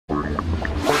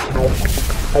Hey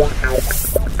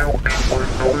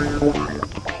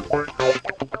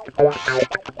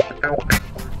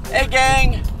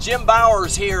gang, Jim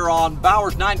Bowers here on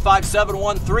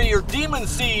Bowers95713 or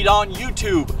DEMUNSEED on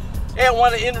YouTube. Hey, I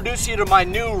want to introduce you to my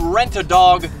new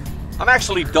rent-a-dog. I'm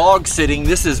actually dog sitting.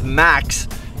 This is Max,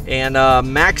 and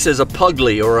Max is a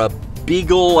pugly, or a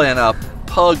beagle and a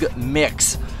pug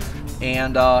mix.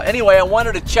 And anyway, I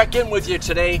wanted to check in with you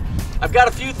today. I've got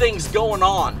a few things going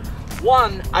on.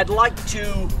 One, I'd like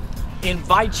to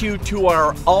invite you to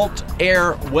our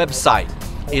Alt-Air website.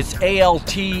 It's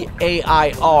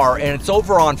ALTAIR, and it's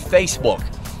over on Facebook.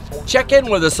 Check in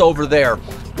with us over there.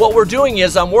 What we're doing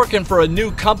is I'm working for a new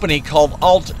company called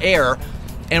Alt-Air,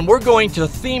 and we're going to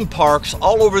theme parks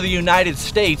all over the United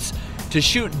States to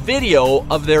shoot video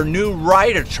of their new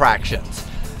ride attractions.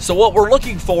 So what we're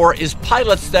looking for is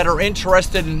pilots that are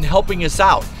interested in helping us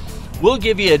out. We'll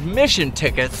give you admission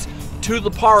tickets to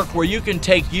the park where you can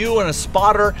take you and a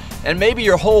spotter and maybe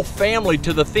your whole family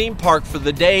to the theme park for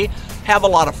the day. Have a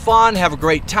lot of fun, have a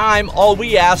great time. All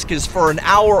we ask is for an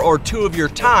hour or two of your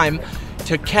time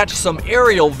to catch some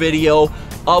aerial video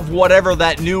of whatever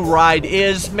that new ride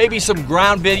is. Maybe some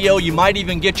ground video. You might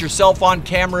even get yourself on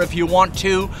camera if you want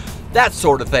to. That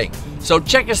sort of thing. So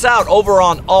check us out over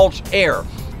on Alt-Air.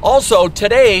 Also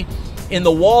today in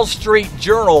the Wall Street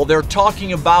Journal, they're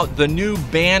talking about the new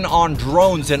ban on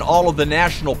drones in all of the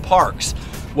national parks.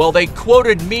 Well, they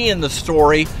quoted me in the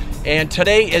story, and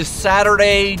today is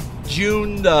Saturday,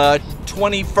 June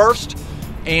 21st.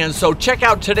 And so check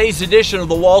out today's edition of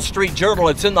the Wall Street Journal.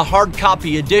 It's in the hard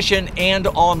copy edition and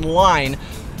online.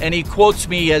 And he quotes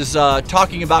me as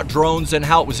talking about drones and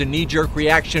how it was a knee-jerk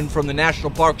reaction from the National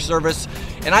Park Service.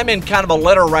 And I'm in kind of a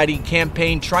letter writing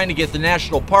campaign trying to get the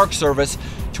National Park Service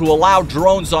to allow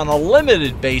drones on a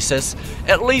limited basis.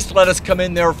 At least let us come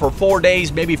in there for 4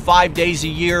 days, maybe 5 days a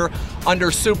year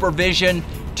under supervision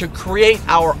to create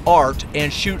our art and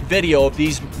shoot video of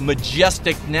these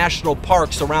majestic national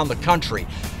parks around the country.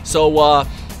 So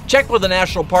check with the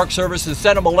National Park Service and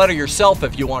send them a letter yourself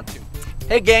if you want to.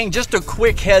 Hey gang, just a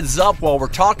quick heads up while we're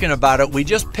talking about it. We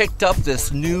just picked up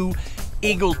this new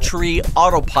Eagle Tree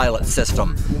autopilot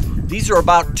system. These are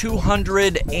about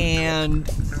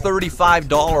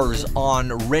 $235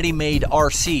 on ready-made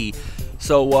RC.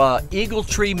 So Eagle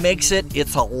Tree makes it.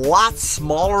 It's a lot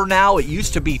smaller now. It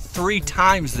used to be 3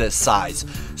 times this size.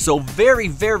 So very,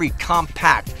 very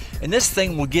compact. And this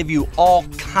thing will give you all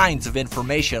kinds of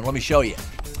information. Let me show you.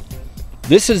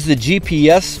 This is the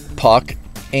GPS puck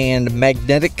and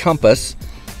magnetic compass.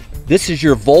 This is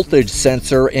your voltage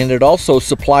sensor, and it also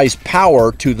supplies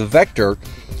power to the Vector.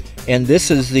 And this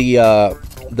is the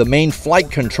main flight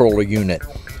controller unit.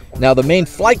 Now the main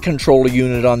flight controller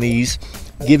unit on these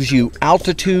gives you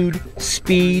altitude,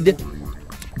 speed,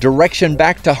 direction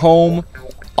back to home,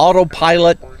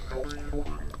 autopilot,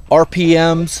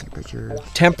 RPMs,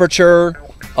 temperature.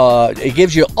 It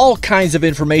gives you all kinds of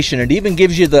information. It even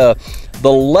gives you the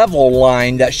level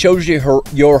line that shows you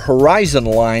your horizon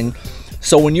line.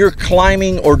 So when you're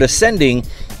climbing or descending,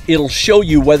 it'll show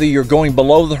you whether you're going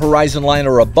below the horizon line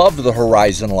or above the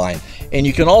horizon line. And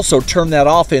you can also turn that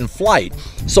off in flight.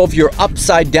 So if you're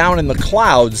upside down in the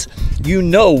clouds, you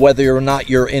know whether or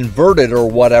not you're inverted or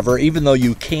whatever, even though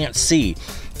you can't see.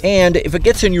 And if it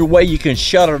gets in your way, you can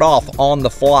shut it off on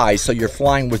the fly, so you're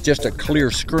flying with just a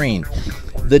clear screen.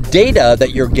 The data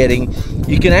that you're getting,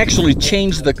 you can actually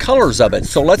change the colors of it.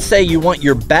 So let's say you want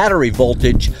your battery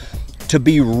voltage to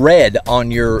be red on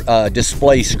your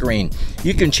display screen.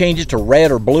 You can change it to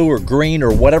red or blue or green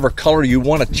or whatever color you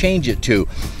want to change it to.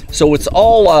 So it's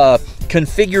all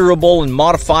configurable and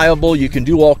modifiable. You can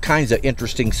do all kinds of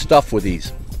interesting stuff with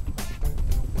these.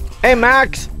 Hey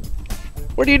Max,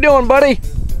 what are you doing, buddy?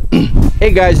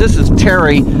 Hey guys, this is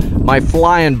Terry, my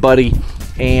flying buddy,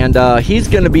 and he's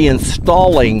going to be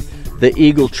installing the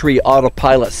Eagle Tree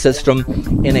autopilot system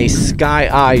in a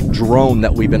Sky-Eye drone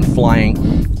that we've been flying,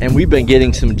 and we've been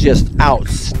getting some just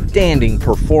outstanding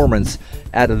performance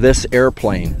out of this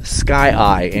airplane,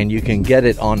 Sky-Eye, and you can get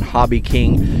it on Hobby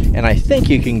King, and I think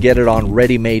you can get it on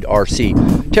Ready-Made RC.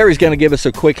 Terry's going to give us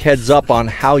a quick heads up on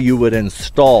how you would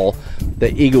install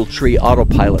the Eagle Tree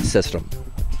autopilot system.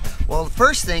 Well, the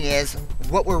first thing is,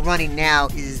 what we're running now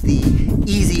is the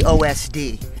Easy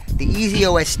OSD. The Easy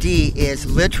OSD is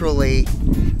literally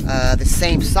the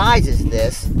same size as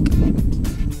this,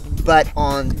 but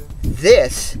on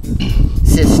this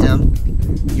system,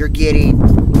 you're getting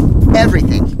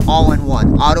everything all in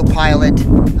one. Autopilot,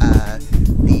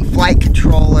 the flight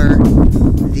controller,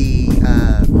 the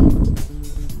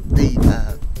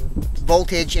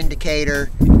voltage indicator,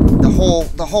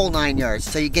 the whole 9 yards.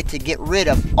 So you get to get rid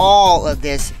of all of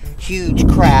this huge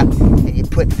crap, and you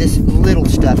put this little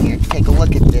stuff here. Take a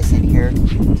look at this in here.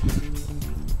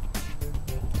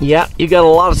 Yeah, you got a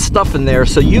lot of stuff in there.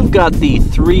 So you've got the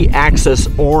 3-axis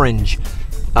orange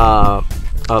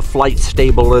flight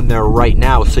stable in there right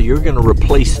now. So you're going to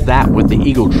replace that with the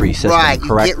Eagle Tree system, right,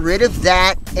 correct? You get rid of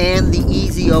that and the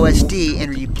Easy OSD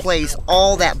and replace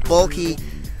all that bulky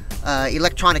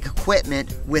electronic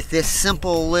equipment with this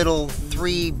simple little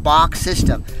 3-box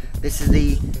system. This is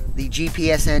the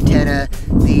GPS antenna,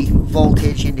 the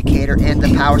voltage indicator, and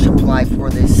the power supply for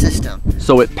this system.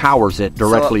 So it powers it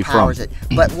directly from.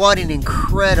 But what an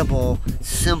incredible,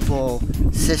 simple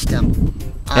system.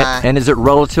 And is it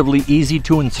relatively easy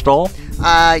to install?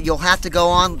 You'll have to go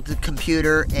on the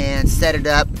computer and set it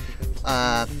up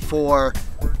for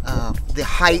the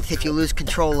height if you lose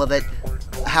control of it,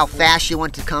 how fast you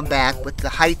want it to come back, with the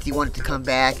height you want it to come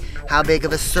back, how big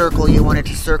of a circle you want it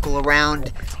to circle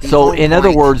around. So in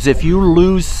other words, if you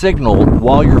lose signal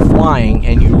while you're flying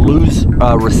and you lose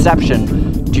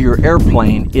reception to your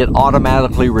airplane, it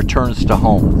automatically returns to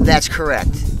home. That's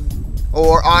correct.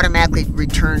 Or automatically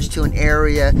returns to an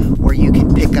area where you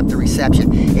can pick up the reception.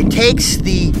 It takes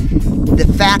the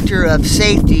factor of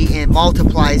safety and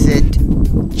multiplies it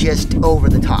just over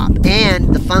the top,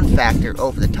 and the fun factor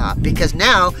over the top, because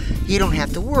now you don't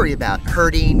have to worry about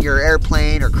hurting your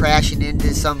airplane or crashing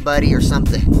into somebody or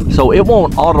something. So it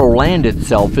won't auto land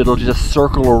itself, it'll just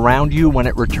circle around you when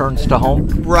it returns to home?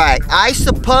 Right. I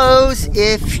suppose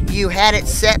if you had it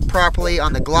set properly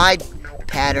on the glide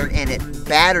pattern and its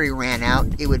battery ran out,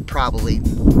 it would probably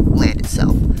land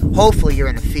itself. Hopefully you're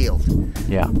in a field.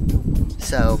 Yeah.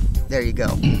 So there you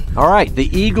go. All right, the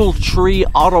Eagle Tree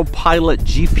Autopilot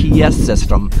GPS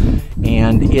system,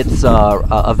 and it's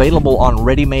available on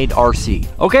Ready-Made RC.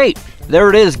 Okay, there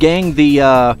it is, gang.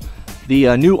 The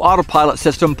new autopilot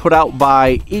system put out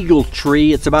by Eagle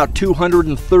Tree. It's about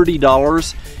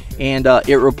 $230. And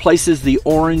it replaces the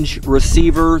orange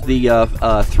receiver, the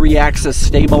 3-axis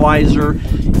stabilizer,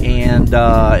 and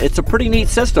it's a pretty neat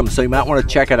system, so you might want to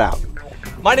check it out.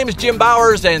 My name is Jim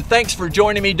Bowers, and thanks for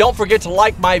joining me. Don't forget to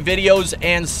like my videos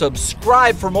and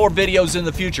subscribe for more videos in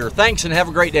the future. Thanks, and have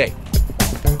a great day.